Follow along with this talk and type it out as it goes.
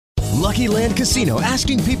Lucky Land Casino,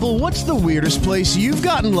 asking people, what's the weirdest place you've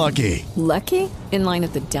gotten lucky? Lucky? In line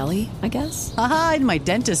at the deli, I guess? Aha, in my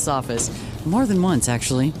dentist's office. More than once,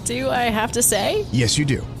 actually. Do I have to say? Yes, you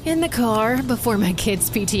do. In the car before my kids'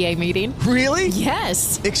 PTA meeting. Really?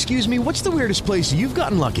 Yes. Excuse me, what's the weirdest place you've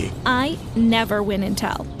gotten lucky? I never win and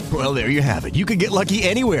tell. Well, there you have it. You can get lucky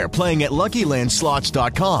anywhere, playing at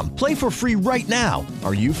LuckyLandSlots.com. Play for free right now.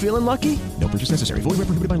 Are you feeling lucky? No purchase necessary. Void where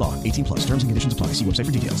prohibited by law. 18 plus. Terms and conditions apply. See website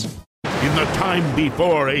for details. In the time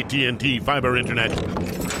before AT&T Fiber Internet.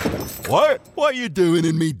 What? What are you doing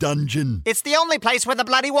in me dungeon? It's the only place where the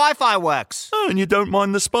bloody Wi-Fi works. Oh, and you don't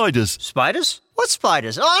mind the spiders? Spiders? What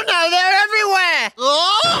spiders? Oh, no, they're everywhere!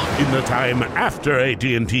 Oh! In the time after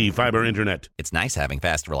AT&T Fiber Internet. It's nice having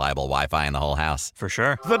fast, reliable Wi-Fi in the whole house. For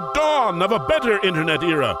sure. The dawn of a better internet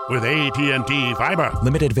era with AT&T Fiber.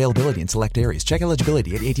 Limited availability in select areas. Check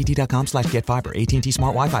eligibility at att.com/getfiber. AT&T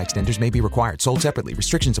Smart Wi-Fi extenders may be required. Sold separately.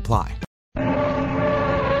 Restrictions apply.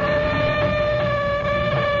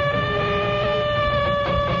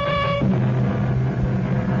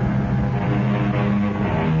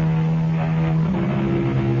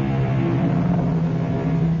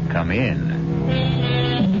 Come in.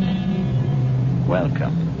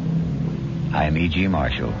 Welcome. I'm E.G.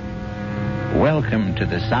 Marshall. Welcome to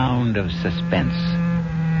the sound of suspense.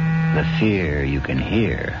 The fear you can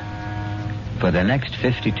hear. For the next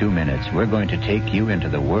 52 minutes, we're going to take you into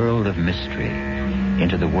the world of mystery,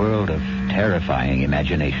 into the world of terrifying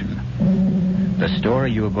imagination. The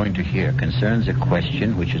story you are going to hear concerns a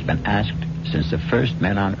question which has been asked since the first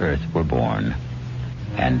men on Earth were born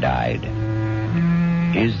and died.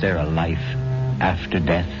 Is there a life after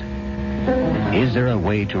death? Is there a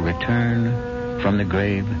way to return from the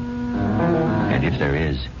grave? And if there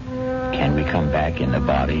is, can we come back in the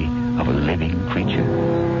body of a living creature?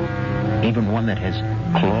 Even one that has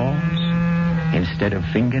claws instead of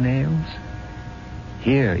fingernails?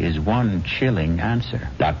 Here is one chilling answer.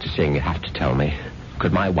 Dr. Singh, you have to tell me,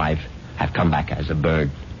 could my wife have come back as a bird,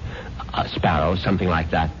 a sparrow, something like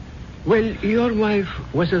that? Well, your wife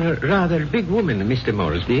was a rather big woman, Mr.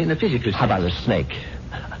 Moresby, in a physical sense. How about a snake?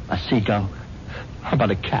 A seagull? How about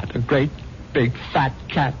a cat? A great, big, fat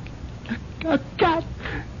cat? A cat?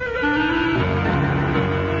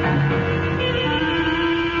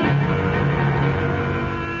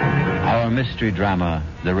 Our mystery drama,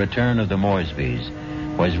 The Return of the Moresbys,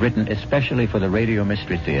 was written especially for the Radio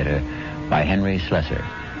Mystery Theater by Henry Slessor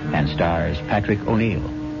and stars Patrick O'Neill.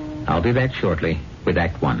 I'll be back shortly with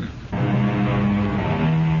Act One.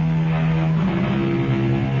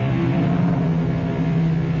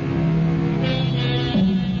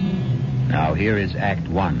 Now here is Act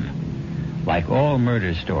One. Like all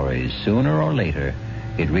murder stories, sooner or later,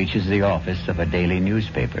 it reaches the office of a daily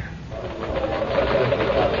newspaper.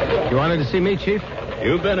 You wanted to see me, Chief?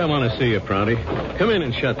 You bet I want to see you, Prouty. Come in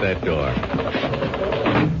and shut that door.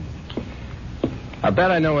 I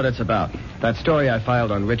bet I know what it's about. That story I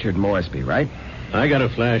filed on Richard Moresby, right? I got a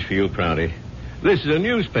flash for you, Prouty. This is a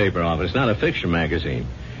newspaper office, not a fiction magazine.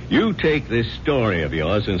 You take this story of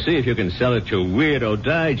yours and see if you can sell it to Weirdo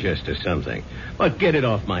Digest or something. But get it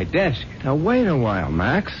off my desk. Now, wait a while,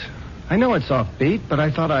 Max. I know it's offbeat, but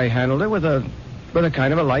I thought I handled it with a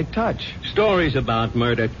kind of a light touch. Stories about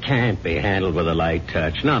murder can't be handled with a light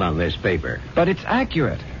touch, not on this paper. But it's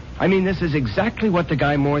accurate. I mean, this is exactly what the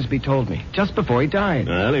guy Moresby told me, just before he died.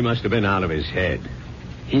 Well, he must have been out of his head.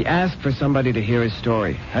 He asked for somebody to hear his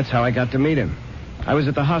story. That's how I got to meet him. I was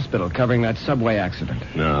at the hospital covering that subway accident.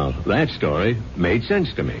 Now, that story made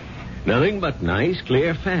sense to me. Nothing but nice,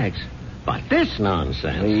 clear facts. But this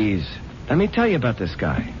nonsense... Please, let me tell you about this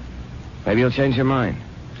guy. Maybe you'll change your mind.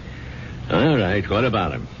 All right, what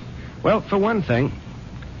about him? Well, for one thing,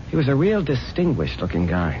 he was a real distinguished-looking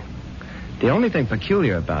guy. The only thing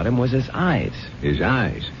peculiar about him was his eyes. His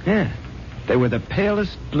eyes? Yeah. They were the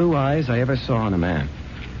palest blue eyes I ever saw on a man.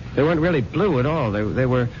 They weren't really blue at all. They're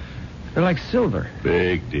like silver.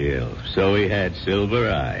 Big deal. So he had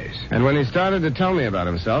silver eyes. And when he started to tell me about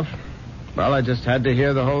himself, well, I just had to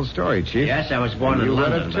hear the whole story, Chief. Yes, I was born in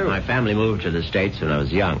London, but my family moved to the States when I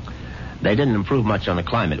was young. They didn't improve much on the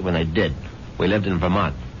climate when they did. We lived in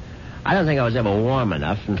Vermont. I don't think I was ever warm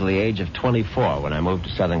enough until the age of 24 when I moved to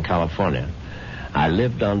Southern California. I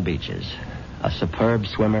lived on beaches. A superb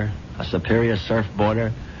swimmer, a superior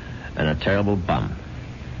surfboarder, and a terrible bum.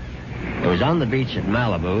 It was on the beach at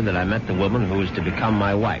Malibu that I met the woman who was to become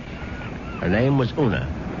my wife. Her name was Una.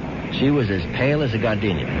 She was as pale as a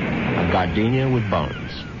gardenia with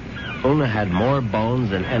bones. Una had more bones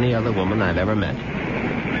than any other woman I've ever met.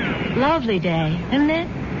 Lovely day, isn't it?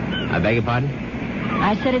 I beg your pardon?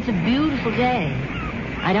 I said it's a beautiful day.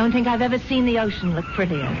 I don't think I've ever seen the ocean look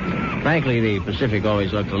prettier. Frankly, the Pacific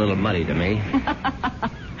always looked a little muddy to me.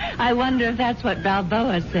 I wonder if that's what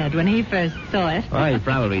Balboa said when he first saw it. Well, he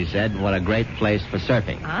probably said, what a great place for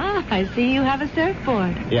surfing. Ah, I see you have a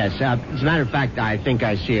surfboard. Yes, as a matter of fact, I think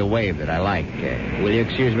I see a wave that I like. Will you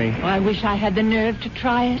excuse me? Oh, I wish I had the nerve to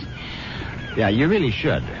try it. Yeah, you really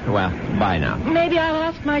should. Well, bye now. Maybe I'll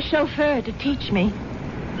ask my chauffeur to teach me.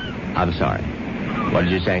 I'm sorry. What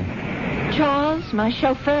did you say? Charles, my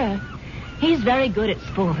chauffeur. He's very good at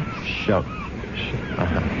sports.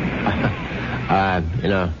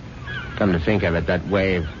 Come to think of it, that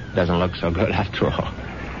wave doesn't look so good after all.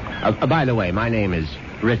 By the way, my name is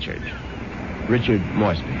Richard. Richard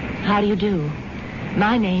Moresby. How do you do?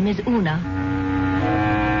 My name is Una.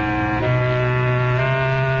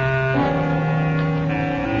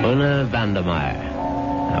 Una Vandermeyer.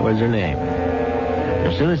 That was her name.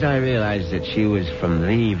 As soon as I realized that she was from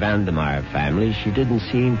the Vandermeyer family, she didn't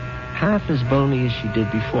seem half as bony as she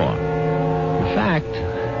did before. In fact,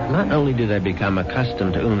 not only did I become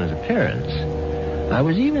accustomed to Una's appearance, I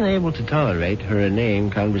was even able to tolerate her inane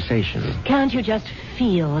conversation. Can't you just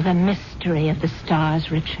feel the mystery of the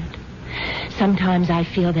stars, Richard? Sometimes I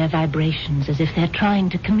feel their vibrations as if they're trying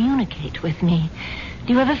to communicate with me.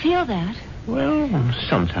 Do you ever feel that? Well,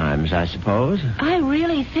 sometimes, I suppose. I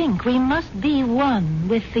really think we must be one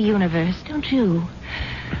with the universe, don't you?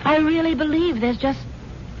 I really believe there's just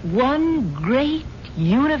one great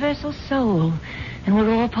universal soul, and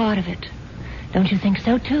we're all part of it. Don't you think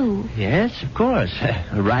so, too? Yes, of course.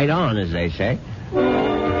 Right on, as they say.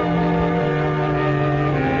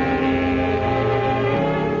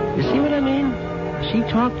 You see what I mean? She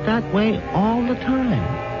talked that way all the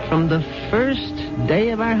time, from the first day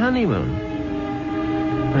of our honeymoon.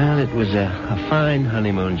 Well, it was a fine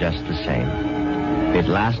honeymoon just the same. It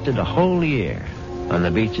lasted a whole year on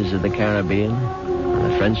the beaches of the Caribbean, on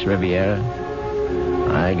the French Riviera.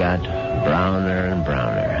 I got browner and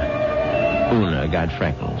browner. Una got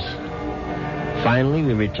freckles. Finally,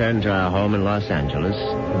 we returned to our home in Los Angeles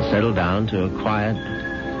and settled down to a quiet,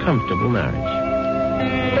 comfortable marriage.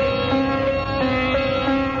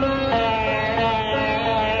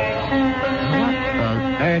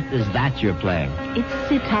 Earth is that you're playing? It's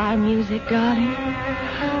sitar music, darling.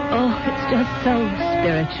 Oh, it's just so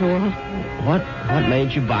spiritual. What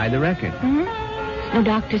made you buy the record? No,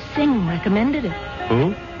 Dr. Singh recommended it.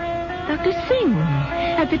 Who? Dr. Singh,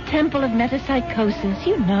 at the Temple of Metapsychosis,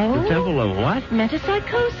 you know. The Temple of what?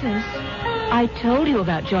 Metapsychosis. I told you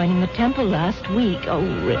about joining the temple last week. Oh,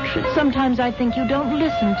 Richard, sometimes I think you don't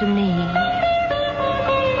listen to me.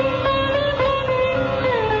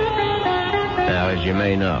 Now, as you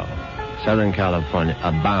may know, Southern California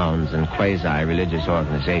abounds in quasi-religious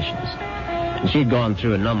organizations. And she'd gone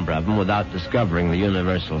through a number of them without discovering the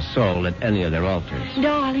universal soul at any of their altars.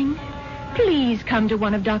 Darling, please come to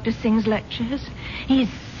one of Dr. Singh's lectures. He's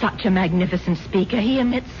such a magnificent speaker. He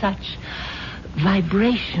emits such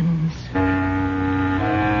vibrations.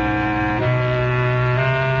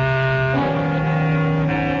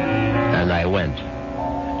 And I went.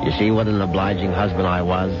 You see what an obliging husband I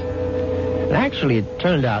was? Actually, it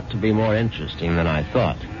turned out to be more interesting than I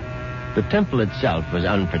thought. The temple itself was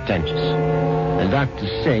unpretentious, and Dr.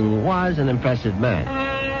 Singh was an impressive man.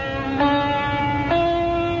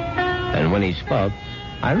 And when he spoke,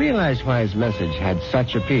 I realized why his message had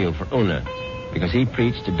such appeal for Una, because he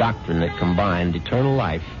preached a doctrine that combined eternal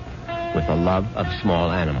life with a love of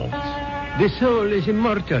small animals. The soul is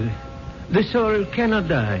immortal. The soul cannot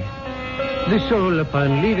die. The soul,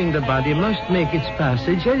 upon leaving the body, must make its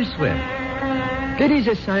passage elsewhere. There is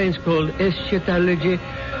a science called eschatology,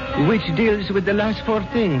 which deals with the last four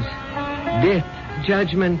things: death,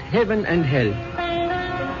 judgment, heaven, and hell.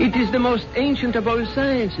 It is the most ancient of all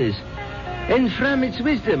sciences, and from its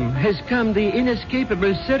wisdom has come the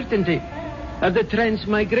inescapable certainty of the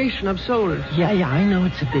transmigration of souls. Yeah, I know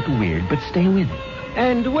it's a bit weird, but stay with it.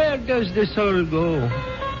 And where does the soul go?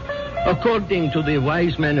 According to the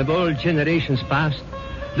wise men of all generations past,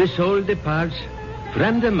 the soul departs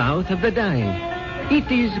from the mouth of the dying. It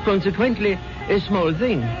is, consequently, a small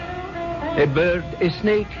thing. A bird, a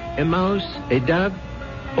snake, a mouse, a dove,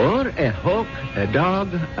 or a hawk, a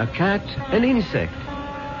dog, a cat, an insect.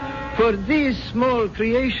 For these small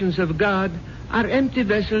creations of God are empty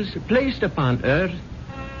vessels placed upon earth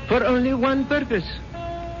for only one purpose: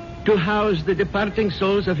 to house the departing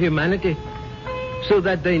souls of humanity, so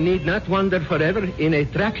that they need not wander forever in a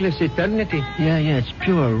trackless eternity. Yeah, it's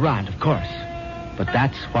pure rot, of course. But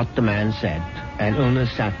that's what the man said, and Una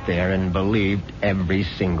sat there and believed every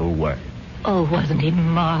single word. Oh, wasn't he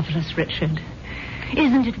marvelous, Richard?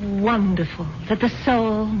 Isn't it wonderful that the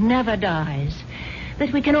soul never dies,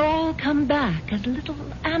 that we can all come back as little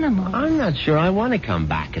animals. I'm not sure I want to come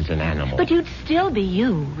back as an animal. But you'd still be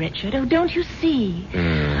you, Richard. Oh, don't you see?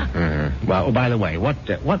 Well, by the way,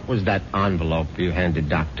 what was that envelope you handed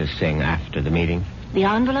Dr. Singh after the meeting? The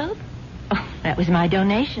envelope? Oh, that was my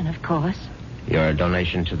donation, of course. Your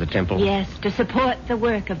donation to the temple? Yes, to support the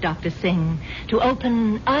work of Dr. Singh, to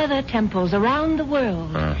open other temples around the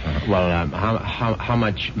world. Well, how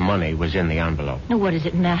much money was in the envelope? Now, what does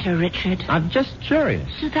it matter, Richard? I'm just curious.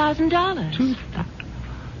 $2,000.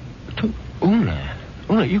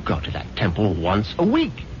 Una, you go to that temple once a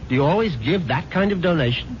week. Do you always give that kind of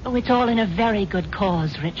donation? Oh, it's all in a very good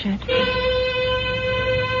cause, Richard.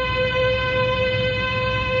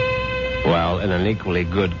 Well, in an equally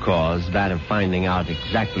good cause, that of finding out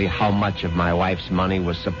exactly how much of my wife's money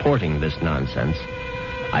was supporting this nonsense,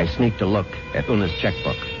 I sneaked a look at Una's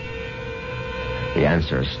checkbook. The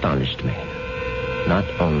answer astonished me. Not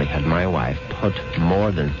only had my wife put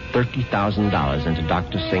more than $30,000 into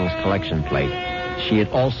Dr. Singh's collection plate, she had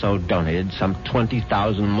also donated some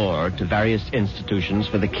 $20,000 more to various institutions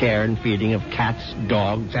for the care and feeding of cats,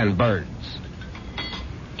 dogs, and birds.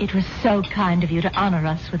 It was so kind of you to honor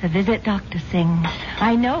us with a visit, Dr. Singh.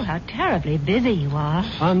 I know how terribly busy you are.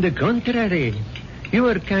 On the contrary, you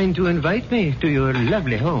were kind to invite me to your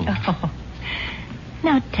lovely home. Oh.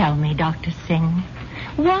 Now tell me, Dr. Singh,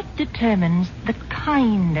 what determines the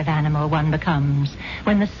kind of animal one becomes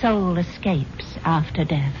when the soul escapes after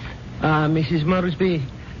death? Mrs. Moresby,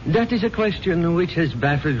 that is a question which has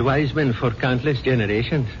baffled wise men for countless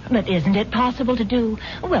generations. But isn't it possible to do,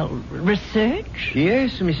 well, research?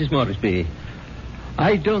 Yes, Mrs. Moresby.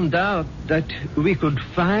 I don't doubt that we could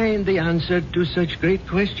find the answer to such great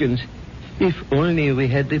questions if only we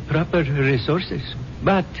had the proper resources.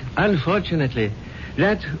 But, unfortunately,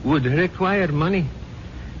 that would require money.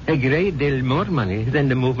 A great deal more money than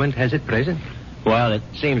the movement has at present. Well, it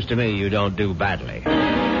seems to me you don't do badly.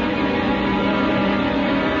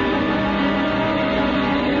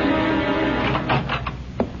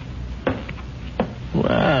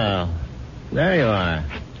 Well, there you are.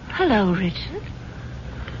 Hello, Richard.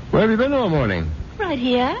 Where have you been all morning? Right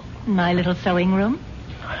here, in my little sewing room.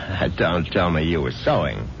 Don't tell me you were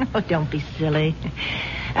sewing. Oh, don't be silly.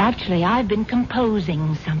 Actually, I've been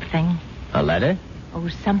composing something. A letter? Oh,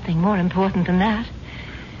 something more important than that.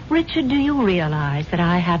 Richard, do you realize that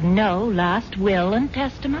I have no last will and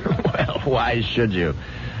testament? Well, why should you?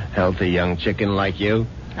 Healthy young chicken like you.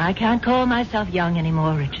 I can't call myself young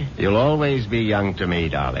anymore, Richard. You'll always be young to me,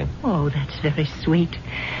 darling. Oh, that's very sweet.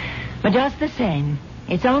 But just the same,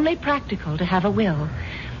 it's only practical to have a will.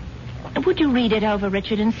 Would you read it over,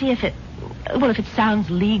 Richard, and see if it sounds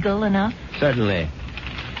legal enough? Certainly.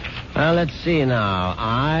 Well, let's see now.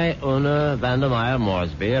 I, Una Vandermeyer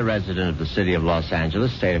Moresby, a resident of the city of Los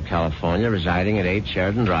Angeles, state of California, residing at 8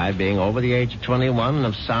 Sheridan Drive, being over the age of 21 and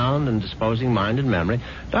of sound and disposing mind and memory.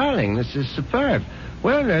 Darling, this is superb.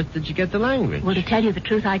 Where on earth did you get the language? Well, to tell you the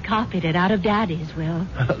truth, I copied it out of Daddy's will.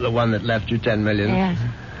 The one that left you $10 million? Yes.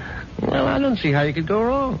 Well, I don't see how you could go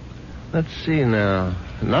wrong. Let's see now.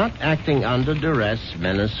 Not acting under duress,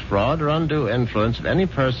 menace, fraud, or undue influence of any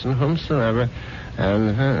person whomsoever...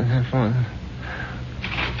 And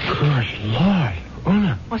good Lord,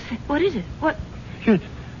 Una. What's that? What is it? What? You're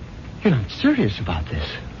not serious about this.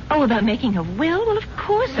 Oh, about making a will? Well, of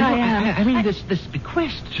course I am. I mean, this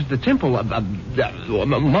bequest to the temple of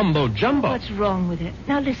mumbo jumbo. What's wrong with it?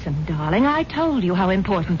 Now, listen, darling. I told you how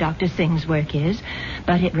important Dr. Singh's work is,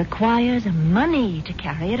 but it requires money to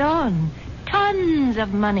carry it on. Tons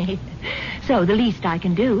of money. So the least I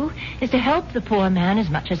can do is to help the poor man as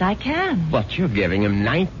much as I can. But you're giving him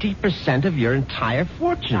 90% of your entire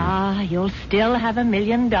fortune. Ah, you'll still have $1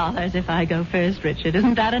 million if I go first, Richard.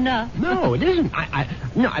 Isn't that enough? No, it isn't.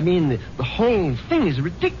 I mean, the whole thing is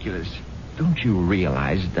ridiculous. Don't you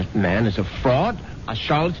realize that man is a fraud, a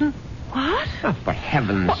charlatan? What? Oh, for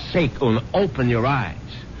heaven's sake, Una, open your eyes.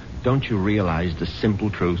 Don't you realize the simple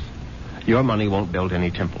truth? Your money won't build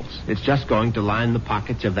any temples. It's just going to line the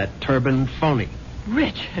pockets of that turbaned phony.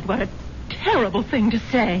 Richard, what a terrible thing to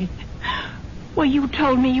say. Well, you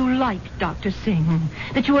told me you liked Dr. Singh,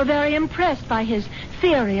 that you were very impressed by his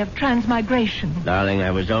theory of transmigration. Darling,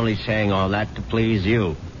 I was only saying all that to please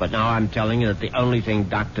you. But now I'm telling you that the only thing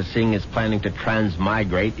Dr. Singh is planning to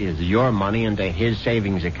transmigrate is your money into his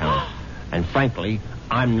savings account. And frankly,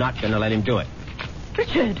 I'm not going to let him do it.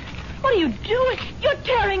 Richard, what are you doing? You're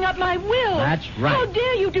tearing up my will. That's right. How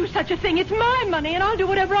dare you do such a thing? It's my money, and I'll do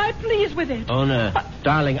whatever I please with it. Una,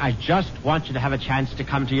 darling, I just want you to have a chance to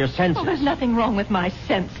come to your senses. Oh, there's nothing wrong with my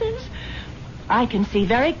senses. I can see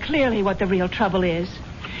very clearly what the real trouble is.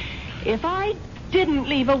 If I didn't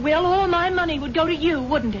leave a will, all my money would go to you,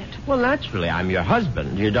 wouldn't it? Well, naturally, I'm your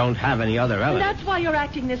husband. You don't have any other And relatives. that's why you're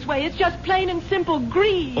acting this way. It's just plain and simple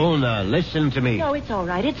greed. Una, listen to me. No, it's all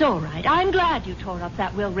right. It's all right. I'm glad you tore up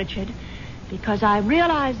that will, Richard, because I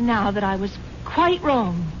realize now that I was quite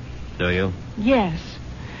wrong. Do you? Yes.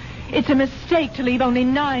 It's a mistake to leave only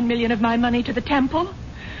 $9 million of my money to the temple.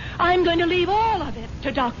 I'm going to leave all of it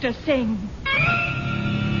to Dr. Singh.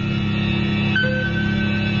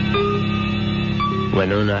 When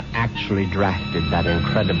Una actually drafted that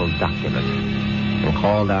incredible document and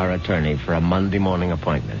called our attorney for a Monday morning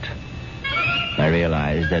appointment, I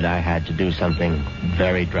realized that I had to do something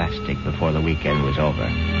very drastic before the weekend was over.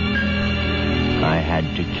 I had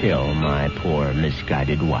to kill my poor,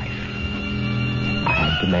 misguided wife. I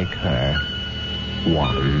had to make her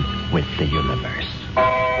one with the universe.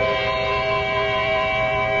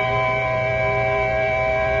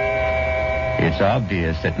 It's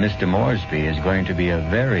obvious that Mr. Moresby is going to be a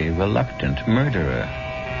very reluctant murderer.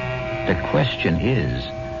 The question is,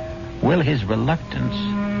 will his reluctance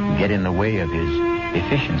get in the way of his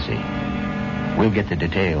efficiency? We'll get the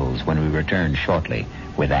details when we return shortly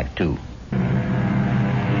with Act 2.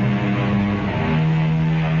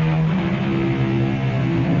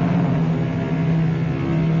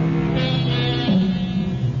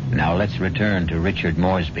 Now let's return to Richard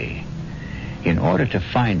Moresby. In order to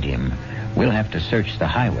find him, we'll have to search the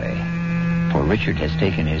highway, for Richard has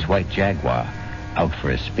taken his white Jaguar out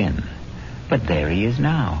for a spin. But there he is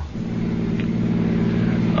now.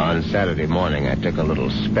 On Saturday morning, I took a little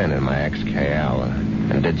spin in my XKL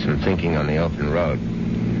and did some thinking on the open road.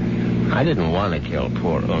 I didn't want to kill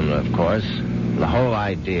poor Una, of course. The whole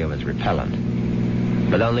idea was repellent.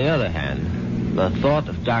 But on the other hand, the thought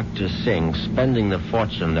of Dr. Singh spending the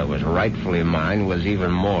fortune that was rightfully mine was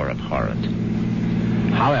even more abhorrent.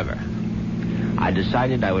 However, I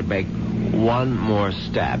decided I would make one more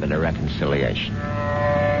stab at a reconciliation.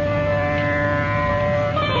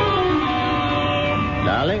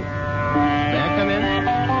 Darling, may I come in?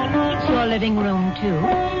 It's your living room, too.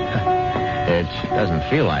 It doesn't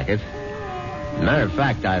feel like it. Matter of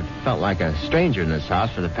fact, I've felt like a stranger in this house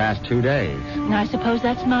for the past 2 days. I suppose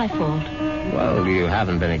that's my fault. Well, you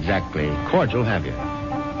haven't been exactly cordial, have you?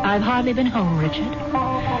 I've hardly been home, Richard.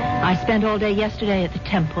 I spent all day yesterday at the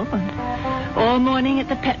temple and all morning at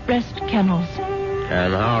the pet rest kennels.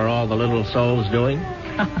 And how are all the little souls doing?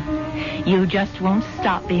 You just won't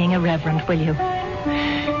stop being irreverent, will you?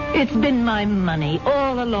 It's been my money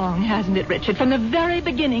all along, hasn't it, Richard? From the very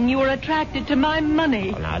beginning, you were attracted to my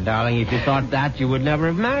money. Well, now, darling, if you thought that, you would never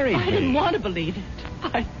have married me. I didn't want to believe it.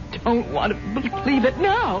 I don't want to believe it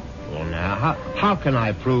now. Well, now, how can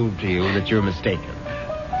I prove to you that you're mistaken?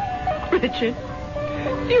 Richard,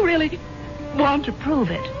 do you really want to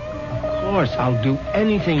prove it? Of course, I'll do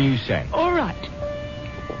anything you say. All right.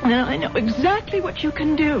 Now, I know exactly what you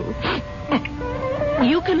can do.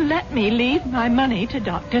 You can let me leave my money to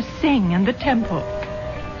Dr. Singh and the temple.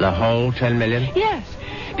 The whole $10 million? Yes,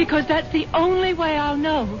 because that's the only way I'll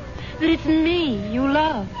know that it's me you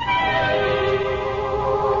love.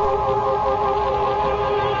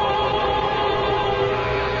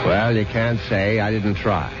 Well, you can't say I didn't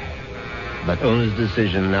try. But Una's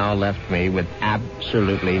decision now left me with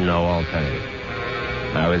absolutely no alternative.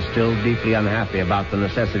 I was still deeply unhappy about the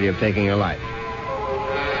necessity of taking her life.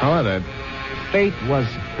 However, fate was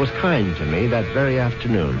kind to me that very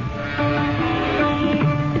afternoon.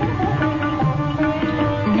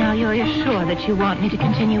 Now you're sure that you want me to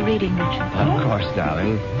continue reading, Richard? Of course,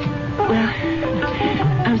 darling. Well,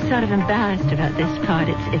 I'm sort of embarrassed about this part.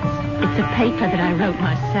 It's a paper that I wrote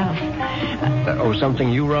myself. Something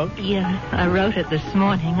you wrote? Yeah, I wrote it this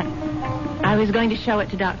morning. I was going to show it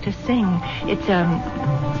to Dr. Singh. It's, it's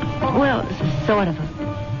a sort of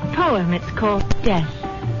a poem. It's called Death.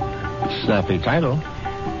 Snappy title.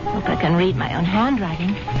 Hope I can read my own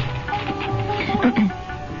handwriting.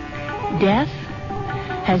 Death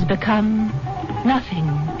has become nothing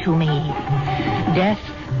to me. Death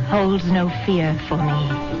holds no fear for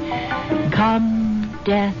me. Come,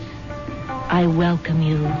 death, I welcome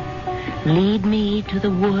you. Lead me to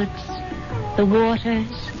the woods, the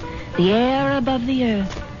waters, the air above the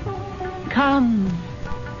earth. Come,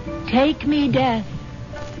 take me, death.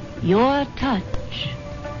 Your touch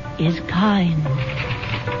is kind.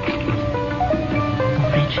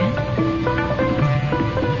 Richard?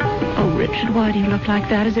 Oh, Richard, why do you look like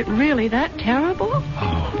that? Is it really that terrible?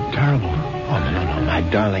 Oh, terrible. Oh, no, my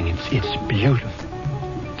darling, it's beautiful.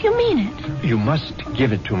 Do you mean it? You must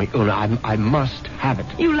give it to me, Una. I must have it.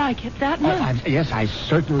 You like it that much? Yes, I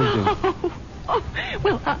certainly do. Oh,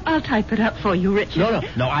 well, I'll type it up for you, Richard.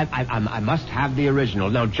 No, I must have the original.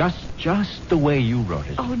 Now, just the way you wrote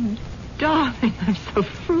it. Oh, darling, I'm so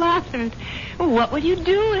flattered. What will you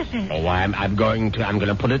do with it? Oh, I'm going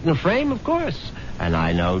to put it in a frame, of course. And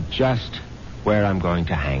I know just where I'm going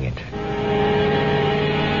to hang it.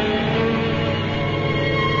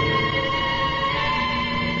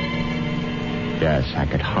 Yes, I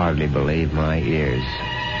could hardly believe my ears.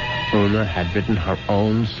 Una had written her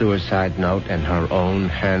own suicide note in her own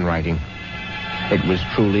handwriting. It was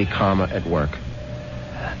truly karma at work.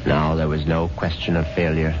 Now there was no question of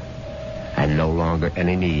failure, and no longer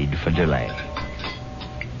any need for delay.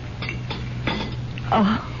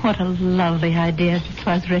 Oh, what a lovely idea this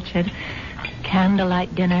was, Richard.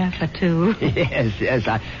 Candlelight dinner for two. Yes,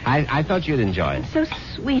 I thought you'd enjoy it. So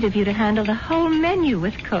sweet of you to handle the whole menu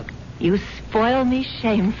with Cook. You spoil me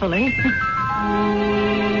shamefully.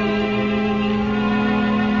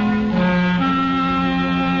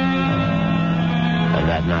 And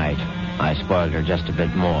that night, I spoiled her just a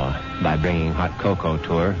bit more by bringing hot cocoa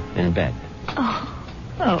to her in bed.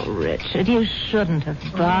 Oh, Richard, you shouldn't have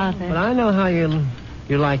bothered. But I know how you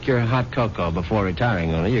like your hot cocoa before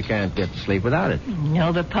retiring, Una. You can't get to sleep without it.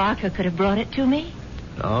 Nova Parker could have brought it to me.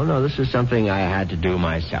 Oh, no, this is something I had to do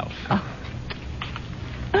myself.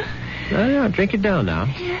 No, drink it down now.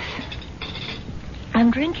 Yes.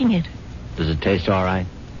 I'm drinking it. Does it taste all right?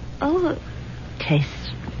 Oh, it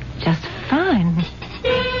tastes just fine.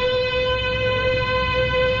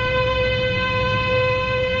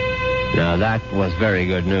 Now, that was very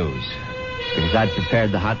good news, because I'd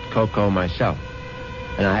prepared the hot cocoa myself,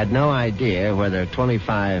 and I had no idea whether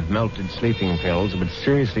 25 melted sleeping pills would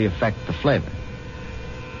seriously affect the flavor.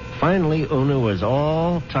 Finally, Una was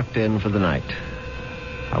all tucked in for the night.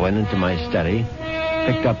 I went into my study,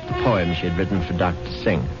 picked up the poem she had written for Dr.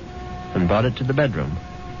 Singh, and brought it to the bedroom.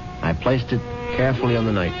 I placed it carefully on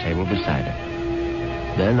the night table beside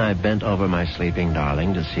her. Then I bent over my sleeping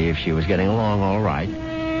darling to see if she was getting along all right.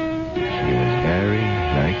 She was very,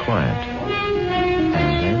 very quiet. And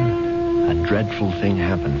then a dreadful thing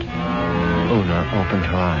happened. Una opened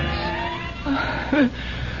her eyes.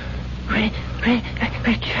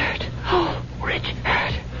 Richard. Oh, Richard.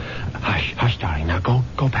 Hush, darling. Now go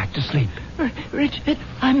back to sleep. Richard,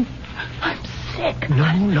 I'm sick. No,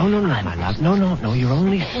 my love. No, you're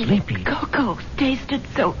only sleepy. Cocoa tasted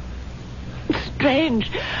so strange.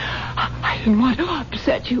 I didn't want to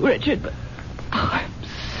upset you, Richard, but I'm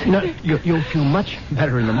sick. No, you'll feel much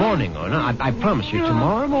better in the morning, Una. I promise you.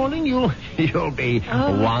 Tomorrow morning, you'll be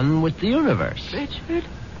one with the universe. Richard,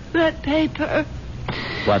 that paper.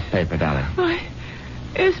 What paper, darling? My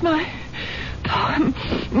poem.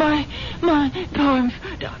 My poem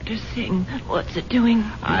for Dr. Singh. What's it doing?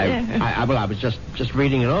 I was just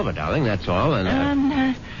reading it over, darling. That's all.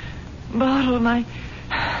 And bottle of my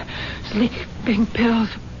sleeping pills.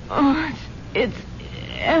 Oh, it's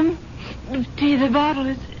empty. The bottle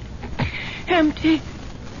is empty.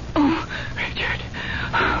 Oh, Richard.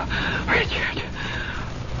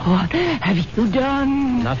 What have you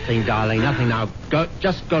done? Nothing, darling. Nothing. Now,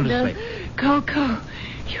 just go to sleep. Cocoa.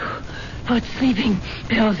 You put sleeping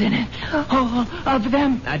pills in it. All of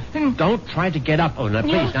them. Don't try to get up, Una.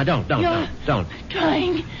 Please. Now, don't.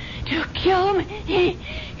 Trying to kill me.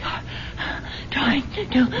 You're trying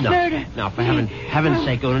to murder. No, for heaven's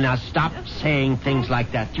sake, Una. Now, stop saying things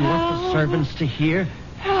like that. Do you want the servants to hear?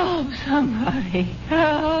 Help somebody.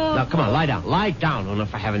 Help. Now, come on. Lie down. Lie down, Una,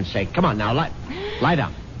 for heaven's sake. Come on, now. Lie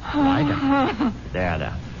down. Lie down.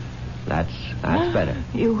 There. That's better.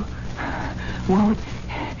 You won't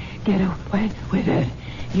get away with it.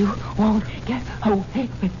 You won't get away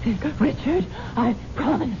with it, Richard. I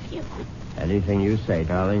promise you. Anything you say,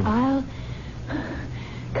 darling. I'll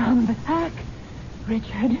come back,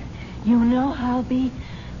 Richard. You know I'll be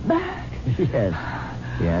back.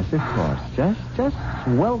 Yes, of course. Just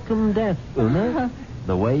welcome death, Una.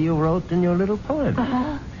 The way you wrote in your little poem.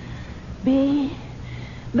 I'll be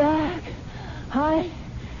back. I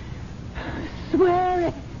swear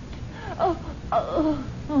it. Oh.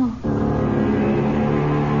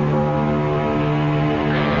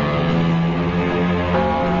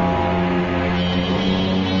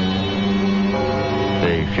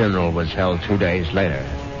 The funeral was held 2 days later.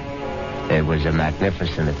 It was a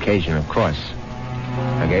magnificent occasion, of course.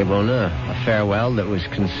 I gave Una a farewell that was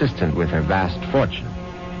consistent with her vast fortune.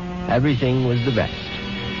 Everything was the best.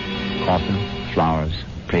 Coffin, flowers,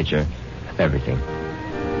 preacher, everything.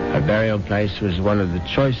 Her burial place was one of the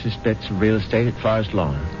choicest bits of real estate at Forest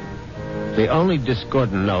Lawn. The only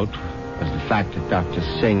discordant note was the fact that Dr.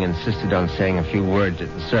 Singh insisted on saying a few words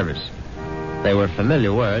at the service. They were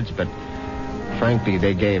familiar words, but frankly,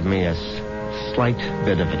 they gave me a slight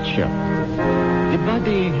bit of a chill. The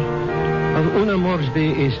body of Una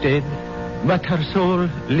Moresby is dead, but her soul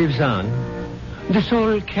lives on. The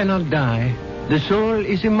soul cannot die. The soul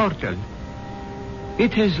is immortal.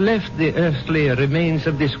 It has left the earthly remains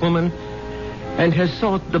of this woman and has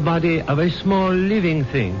sought the body of a small living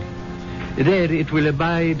thing. There it will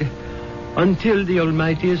abide until the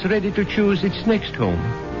Almighty is ready to choose its next home.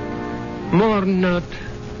 Mourn not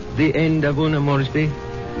the end of Una Moresby,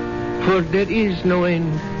 for there is no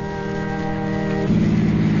end.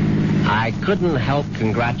 I couldn't help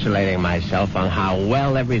congratulating myself on how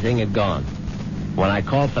well everything had gone. When I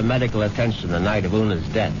called for medical attention the night of Una's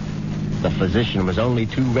death, the physician was only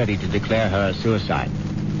too ready to declare her a suicide.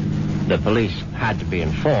 The police had to be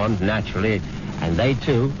informed, naturally, and they,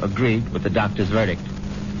 too, agreed with the doctor's verdict.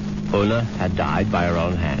 Una had died by her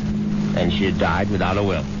own hand, and she had died without a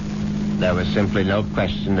will. There was simply no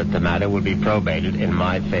question that the matter would be probated in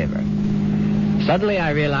my favor. Suddenly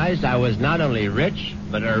I realized I was not only rich,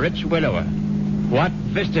 but a rich widower. What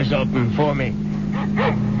vistas opened for me?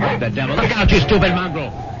 The devil. Look out, you stupid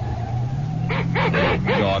mongrel!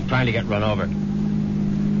 Dog trying to get run over.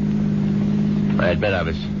 I admit I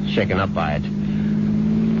was shaken up by it.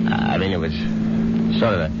 I mean, it was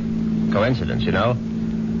sort of a coincidence, you know?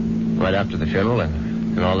 Right after the funeral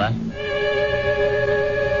and all that.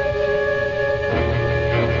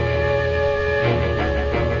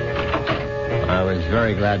 I was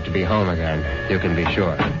very glad to be home again, you can be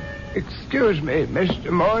sure. Excuse me, Mr.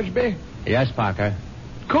 Moresby. Yes, Parker?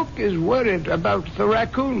 Cook is worried about the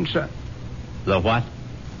raccoon, sir. The what?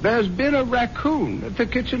 There's been a raccoon at the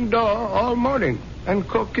kitchen door all morning, and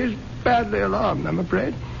Cook is badly alarmed, I'm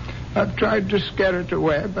afraid. I've tried to scare it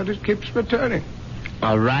away, but it keeps returning.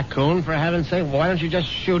 A raccoon, for heaven's sake? Why don't you just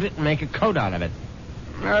shoot it and make a coat out of it?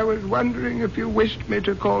 I was wondering if you wished me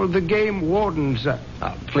to call the game warden, sir.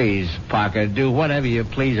 Oh, please, Parker, do whatever you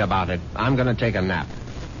please about it. I'm going to take a nap.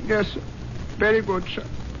 Yes, sir. Very good, sir.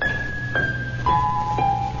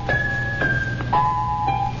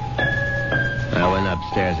 I went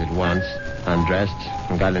upstairs at once, undressed,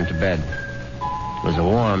 and got into bed. It was a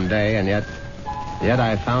warm day, and yet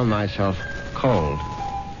I found myself cold.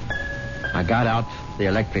 I got out the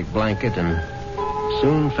electric blanket and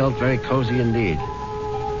soon felt very cozy indeed.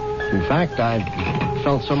 In fact, I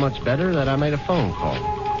felt so much better that I made a phone call.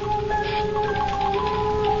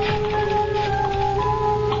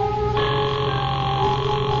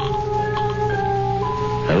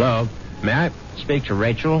 Hello. May I speak to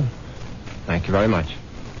Rachel? Thank you very much.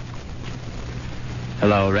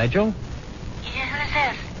 Hello, Rachel? Yeah, who's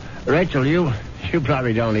this? Rachel, you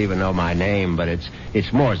probably don't even know my name, but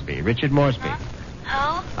it's Moresby, Richard Moresby.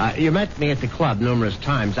 Huh? Who? You met me at the club numerous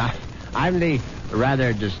times. I'm the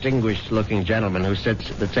rather distinguished-looking gentleman who sits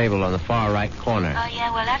at the table on the far right corner. Oh,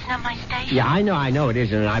 yeah, well, that's not my station. Yeah, I know it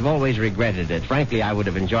isn't, and I've always regretted it. Frankly, I would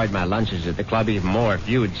have enjoyed my lunches at the club even more if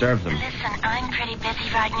you had served them. Listen, I'm pretty busy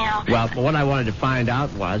right now. Well, what I wanted to find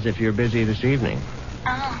out was if you're busy this evening.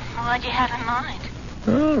 Oh, what'd you have in mind?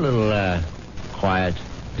 Oh, a little, quiet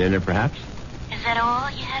dinner, perhaps? Is that all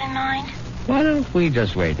you had in mind? Why don't we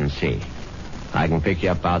just wait and see? I can pick you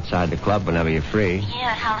up outside the club whenever you're free.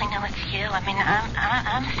 Yeah, how do I know it's you? I mean,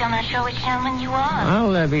 I'm still not sure which gentleman you are.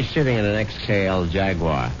 I'll be sitting in an XKL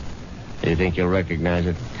Jaguar. Do you think you'll recognize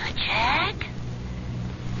it? A Jag?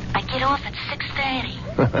 I get off at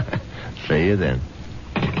 6:30. See you then.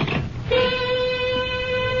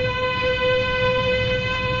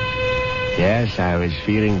 Yes, I was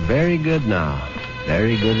feeling very good now.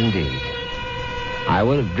 Very good indeed. I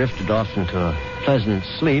would have drifted off into a pleasant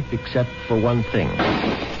sleep except for one thing.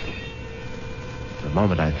 For a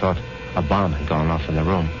moment I thought a bomb had gone off in the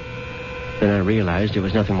room. Then I realized it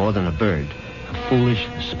was nothing more than a bird. A foolish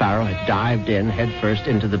sparrow had dived in headfirst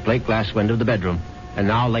into the plate glass window of the bedroom and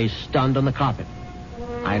now lay stunned on the carpet.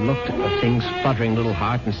 I looked at the thing's fluttering little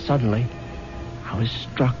heart, and suddenly I was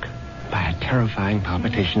struck by a terrifying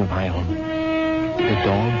palpitation of my own. The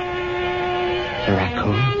dog, the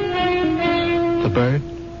raccoon, the bird.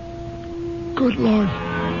 Good Lord.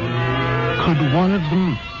 Could one of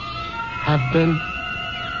them have been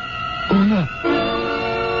Una?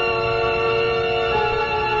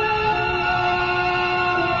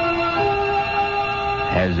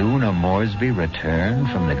 Has Una Moresby returned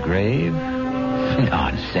from the grave?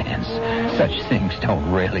 Nonsense. Such things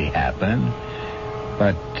don't really happen.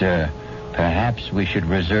 But perhaps we should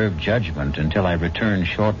reserve judgment until I return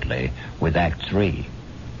shortly with Act 3.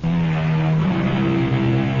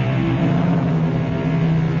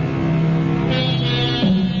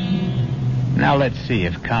 Now let's see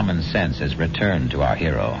if common sense has returned to our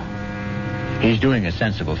hero. He's doing a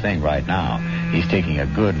sensible thing right now. He's taking a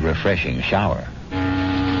good, refreshing shower.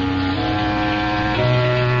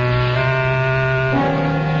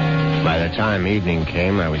 By the time evening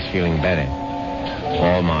came, I was feeling better.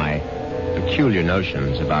 All my peculiar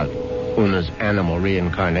notions about Una's animal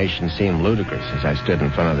reincarnation seemed ludicrous as I stood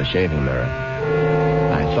in front of the shaving mirror.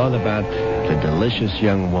 I thought about the delicious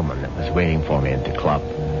young woman that was waiting for me at the club.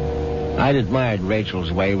 I'd admired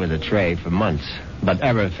Rachel's way with a tray for months, but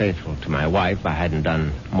ever faithful to my wife, I hadn't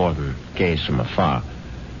done more than gaze from afar.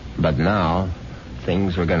 But now,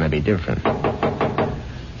 things were going to be different.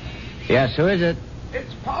 Yes, who is it?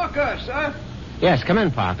 It's Parker, sir. Yes, come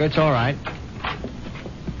in, Parker. It's all right.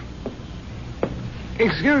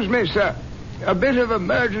 Excuse me, sir. A bit of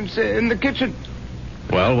emergency in the kitchen.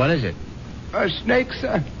 Well, what is it? A snake,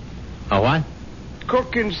 sir. A what?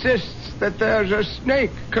 Cook insists that there's a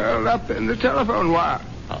snake curled up in the telephone wire.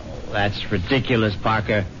 Oh, that's ridiculous,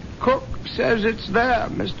 Parker. Cook says it's there,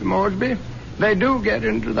 Mr. Moresby. They do get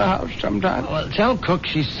into the house sometimes. Well, tell Cook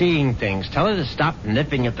she's seeing things. Tell her to stop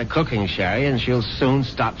nipping at the cooking sherry, and she'll soon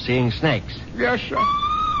stop seeing snakes. Yes, sir.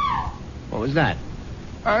 What was that?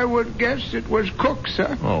 I would guess it was Cook,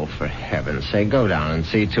 sir. Oh, for heaven's sake, go down and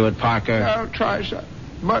see to it, Parker. I'll try, sir.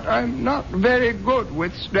 But I'm not very good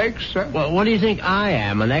with snakes, sir. Well, what do you think I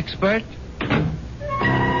am, an expert?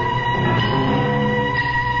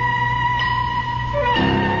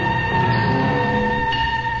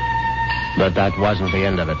 But that wasn't the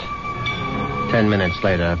end of it. 10 minutes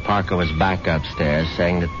later, Parker was back upstairs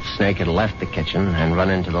saying that the snake had left the kitchen and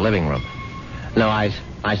run into the living room. No, I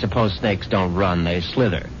suppose snakes don't run, they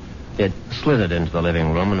slither. It slithered into the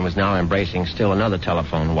living room and was now embracing still another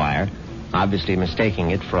telephone wire, obviously mistaking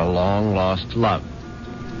it for a long-lost love.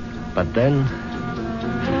 But then,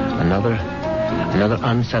 another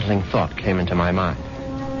unsettling thought came into my mind.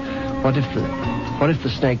 What if the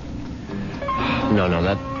snake... No,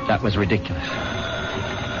 that was ridiculous.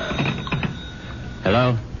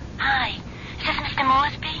 Hello? Hi. Is this Mr.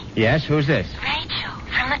 Moresby? Yes, who's this? Rachel,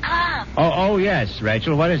 from the club. Oh, yes,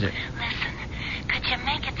 Rachel, what is it? Listen, could you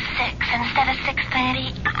make it 6 instead of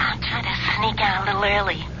 6:30? I'm trying to sneak out a little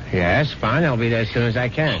early. Yes, fine, I'll be there as soon as I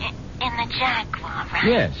can. In the Jaguar,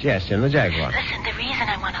 right? Yes, in the Jaguar. Listen, the reason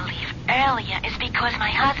I want to leave earlier is because my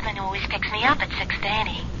husband always picks me up at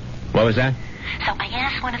 6:30. What was that? So I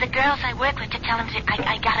asked one of the girls I work with to tell him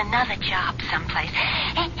I got another job someplace.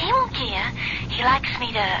 He won't care. He likes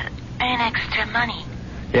me to earn extra money.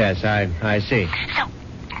 Yes, I see. So,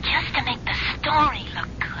 just to make the story look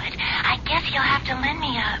good, I guess you'll have to lend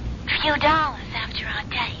me a few dollars after our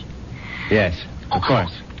date. Yes, of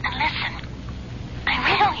course. And listen, I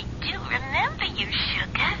really do remember you,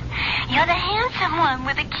 sugar. You're the handsome one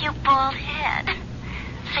with a cute bald head.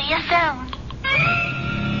 See you soon.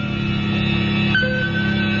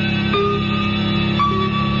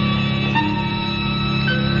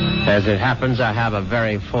 As it happens, I have a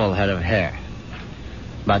very full head of hair.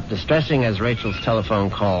 But distressing as Rachel's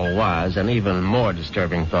telephone call was, an even more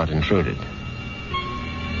disturbing thought intruded.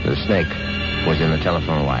 The snake was in the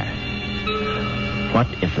telephone wire. What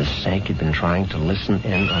if the snake had been trying to listen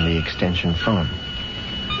in on the extension phone?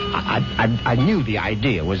 I knew the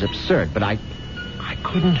idea was absurd, but I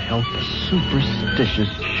couldn't help a superstitious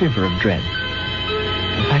shiver of dread.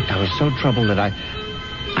 In fact, I was so troubled that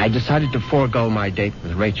I decided to forego my date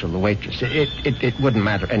with Rachel, the waitress. It wouldn't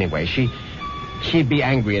matter anyway. She'd be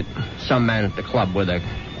angry at some man at the club with a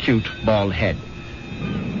cute, bald head.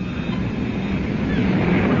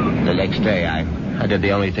 The next day, I did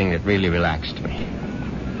the only thing that really relaxed me.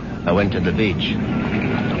 I went to the beach.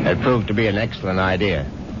 It proved to be an excellent idea.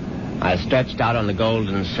 I stretched out on the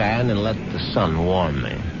golden sand and let the sun warm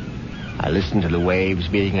me. I listened to the waves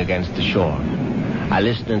beating against the shore. I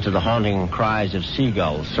listened to the haunting cries of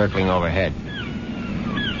seagulls circling overhead.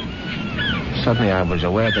 Suddenly I was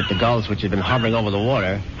aware that the gulls which had been hovering over the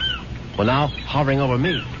water were now hovering over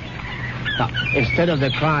me. Now, instead of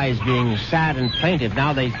their cries being sad and plaintive,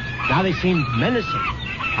 now they seemed menacing.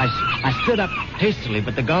 I stood up hastily,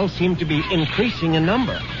 but the gulls seemed to be increasing in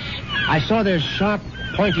number. I saw their sharp,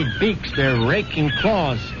 pointed beaks, their raking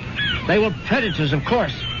claws. They were predators, of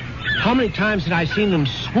course. How many times had I seen them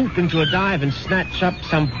swoop into a dive and snatch up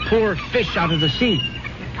some poor fish out of the sea?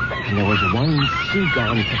 And there was one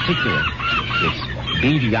seagull in particular. Its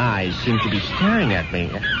beady eyes seemed to be staring at me.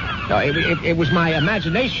 No, it was my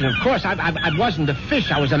imagination, of course. I wasn't a fish.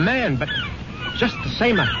 I was a man, but just the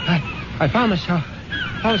same, I found myself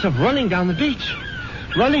running down the beach.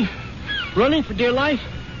 Running for dear life.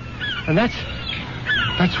 And that's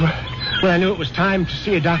when I knew it was time to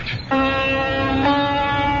see a doctor.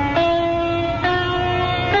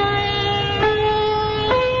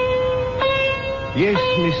 Yes,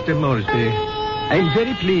 Mr. Moresby. I'm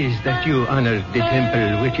very pleased that you honored the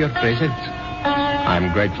temple with your presence.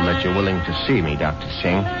 I'm grateful that you're willing to see me, Dr.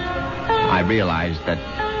 Singh. I realize that,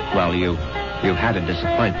 well, you've had a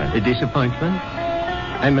disappointment. A disappointment?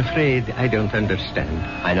 I'm afraid I don't understand.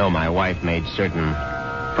 I know my wife made certain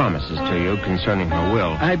promises to you concerning her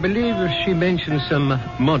will. I believe she mentioned some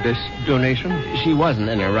modest donation. She wasn't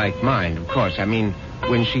in her right mind, of course. I mean,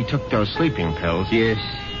 when she took those sleeping pills. Yes,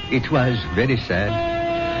 it was very sad.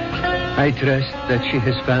 I trust that she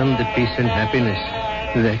has found the peace and happiness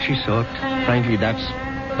that she sought. Frankly, that's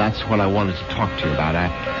what I wanted to talk to you about.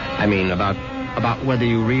 I mean, about whether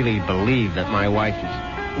you really believe that my wife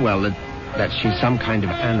is, well, that she's some kind of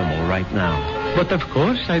animal right now. But of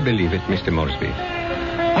course I believe it, Mr. Moresby.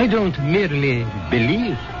 I don't merely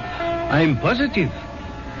believe. I'm positive.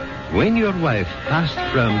 When your wife passed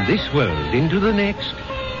from this world into the next,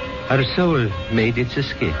 her soul made its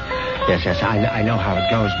escape. Yes, I know how it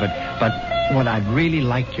goes, but what I'd really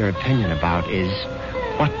like your opinion about is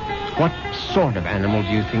what sort of animal do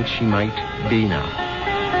you think she might be now?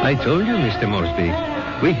 I told you, Mr. Moresby,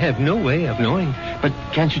 we have no way of knowing. But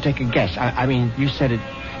can't you take a guess? I mean, you said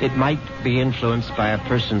it might be influenced by a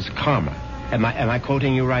person's karma. Am I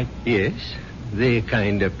quoting you right? Yes. The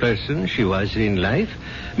kind of person she was in life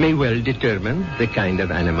may well determine the kind of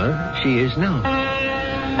animal she is now.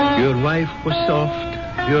 Your wife was soft.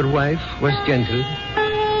 Your wife was gentle.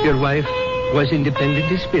 Your wife was independent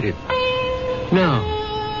in spirit. Now,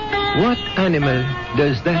 what animal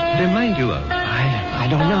does that remind you of? I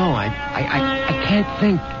don't know. I can't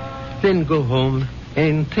think. Then go home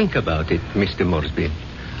and think about it, Mr. Moresby.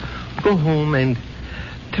 Go home and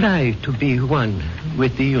try to be one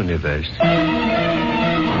with the universe.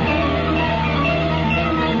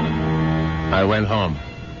 I went home,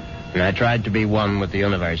 and I tried to be one with the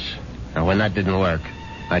universe. And when that didn't work,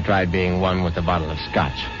 I tried being one with a bottle of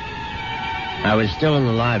scotch. I was still in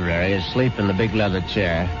the library, asleep in the big leather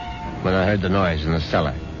chair, when I heard the noise in the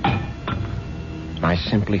cellar. I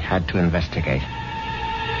simply had to investigate.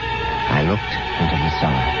 I looked into the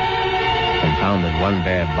cellar and found that one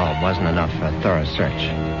bare bulb wasn't enough for a thorough search.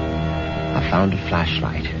 I found a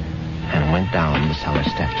flashlight and went down the cellar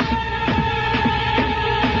steps.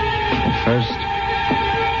 At first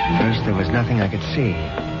there was nothing I could see.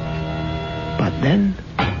 But then,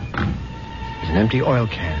 there's an empty oil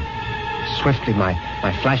can. Swiftly, my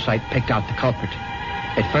flashlight picked out the culprit.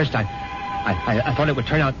 At first, I thought it would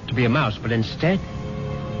turn out to be a mouse, but instead,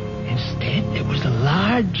 it was a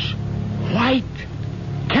large, white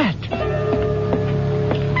cat.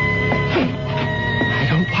 I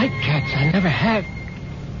don't like cats. I never have.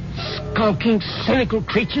 Skulking, cynical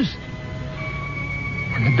creatures.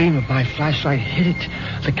 When the beam of my flashlight hit it,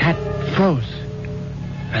 the cat froze.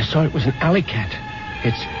 I saw it was an alley cat.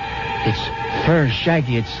 Its fur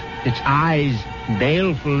shaggy, its eyes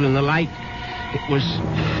baleful in the light. It was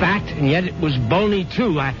fat, and yet it was bony,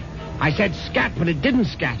 too. I said scat, but it didn't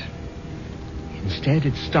scat. Instead,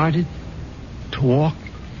 it started to walk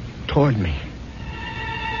toward me.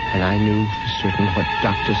 And I knew for certain what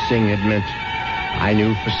Dr. Singh had meant. I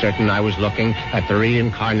knew for certain I was looking at the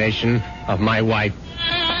reincarnation of my wife.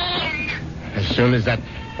 As soon as that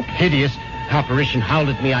hideous apparition howled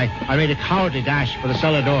at me, I made a cowardly dash for the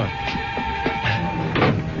cellar door.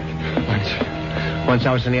 Once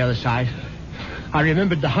I was on the other side, I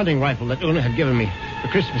remembered the hunting rifle that Una had given me for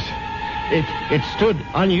Christmas. It stood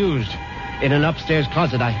unused in an upstairs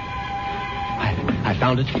closet. I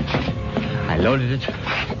found it. I loaded it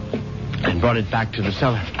and brought it back to the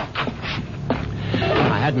cellar.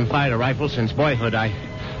 I hadn't fired a rifle since boyhood.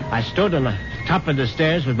 I stood on the top of the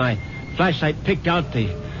stairs with my flashlight picked out the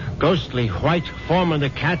ghostly white form of the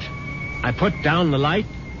cat. I put down the light,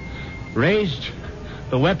 raised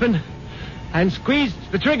the weapon, and squeezed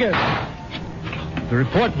the trigger. The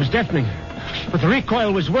report was deafening, but the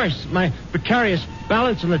recoil was worse. My precarious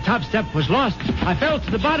balance on the top step was lost. I fell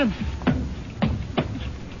to the bottom.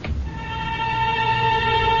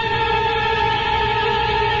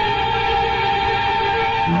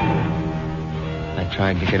 I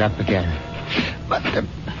tried to get up again, but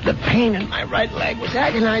the pain in my right leg was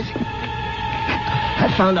agonizing.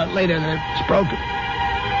 I found out later that it was broken.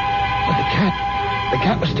 But the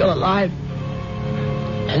cat was still alive.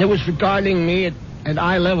 And it was regarding me at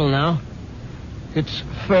eye level now. Its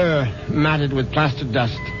fur matted with plaster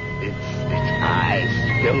dust. Its eyes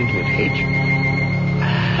filled with hatred.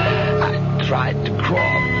 I tried to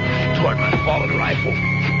crawl toward my fallen rifle.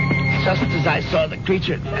 Just as I saw the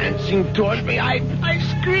creature advancing toward me, I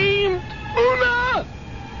screamed, "Una!"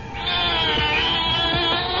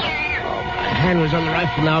 Oh, my hand was on the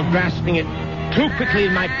rifle now, grasping it. Too quickly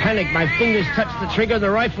in my panic, my fingers touched the trigger, the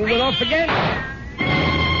rifle went off again.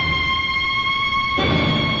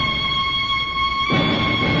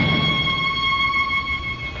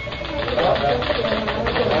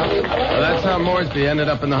 Well, that's how Moresby ended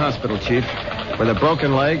up in the hospital, Chief, with a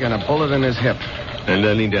broken leg and a bullet in his hip. And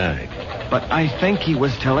then he died. But I think he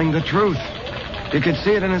was telling the truth. You could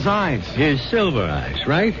see it in his eyes. His silver eyes,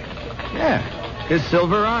 right? Yeah, his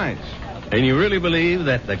silver eyes. And you really believe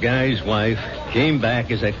that the guy's wife came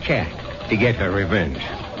back as a cat to get her revenge?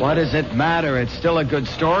 What does it matter? It's still a good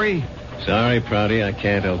story. Sorry, Prouty, I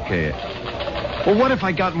can't okay it. Well, what if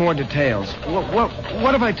I got more details?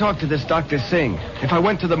 What if I talked to this Dr. Singh? If I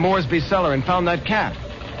went to the Moresby cellar and found that cat?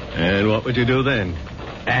 And what would you do then?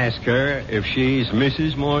 Ask her if she's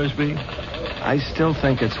Mrs. Moresby? I still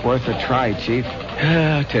think it's worth a try, Chief.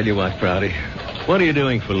 I'll tell you what, Prouty. What are you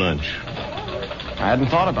doing for lunch? I hadn't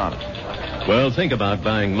thought about it. Well, think about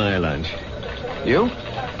buying my lunch. You?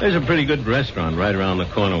 There's a pretty good restaurant right around the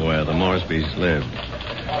corner where the Moresbys live.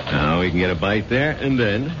 Now, we can get a bite there and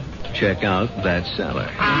then check out that cellar.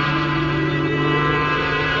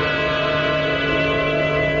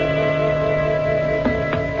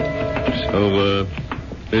 So,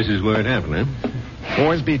 this is where it happened, huh?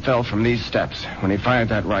 Moresby fell from these steps when he fired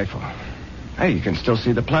that rifle. Hey, you can still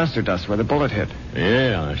see the plaster dust where the bullet hit.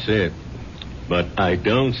 Yeah, I see it. But I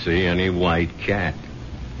don't see any white cat.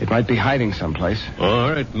 It might be hiding someplace.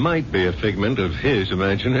 Or it might be a figment of his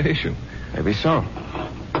imagination. Maybe so.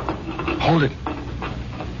 Hold it.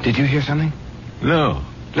 Did you hear something? No.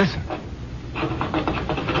 Listen.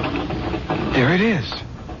 There it is.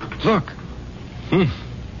 Look.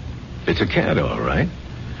 It's a cat, all right.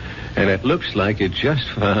 And it looks like it just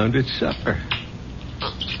found its supper.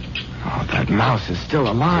 Oh, that mouse is still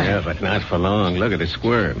alive. Yeah, but not for long. Look at it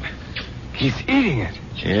squirm. He's eating it.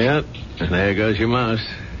 Yep. And there goes your mouse.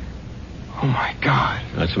 Oh, my God.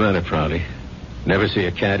 What's the matter, Prouty? Never see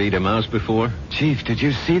a cat eat a mouse before? Chief, did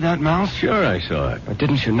you see that mouse? Sure I saw it. But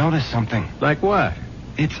didn't you notice something? Like what?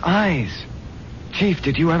 Its eyes. Chief,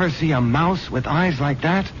 did you ever see a mouse with eyes like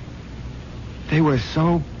that? They were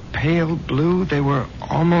so pale blue, they were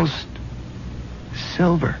almost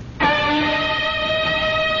silver.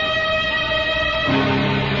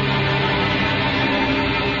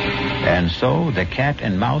 And so the cat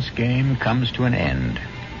and mouse game comes to an end.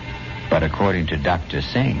 But according to Dr.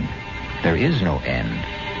 Singh, there is no end.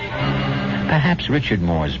 Perhaps Richard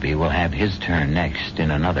Moresby will have his turn next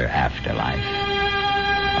in another afterlife.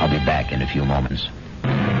 I'll be back in a few moments.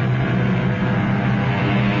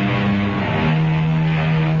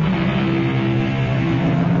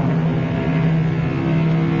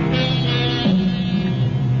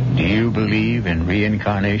 Do you believe in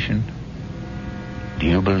reincarnation? Do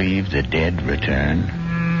you believe the dead return?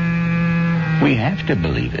 We have to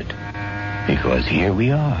believe it, because here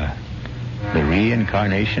we are, the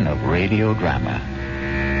reincarnation of radio drama.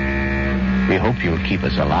 We hope you'll keep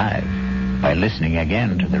us alive by listening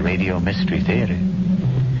again to the Radio Mystery Theater.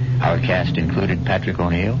 Our cast included Patrick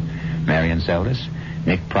O'Neill, Marion Seldes,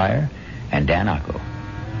 Nick Pryor, and Dan Ocko.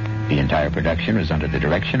 The entire production was under the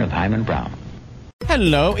direction of Hyman Brown.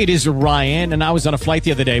 Hello, it is Ryan, and I was on a flight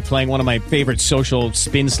the other day playing one of my favorite social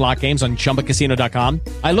spin slot games on ChumbaCasino.com.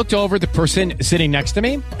 I looked over at the person sitting next to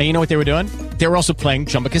me, and you know what they were doing? They were also playing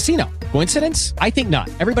Chumba Casino. Coincidence? I think not.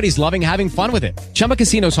 Everybody's loving having fun with it. Chumba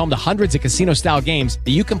Casino is home to hundreds of casino-style games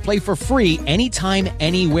that you can play for free anytime,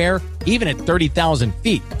 anywhere, even at 30,000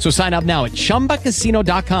 feet. So sign up now at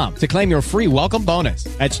ChumbaCasino.com to claim your free welcome bonus.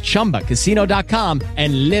 That's ChumbaCasino.com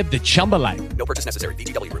and live the Chumba life. No purchase necessary.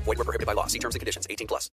 VGW. Void where prohibited by law. See terms and conditions. 18+.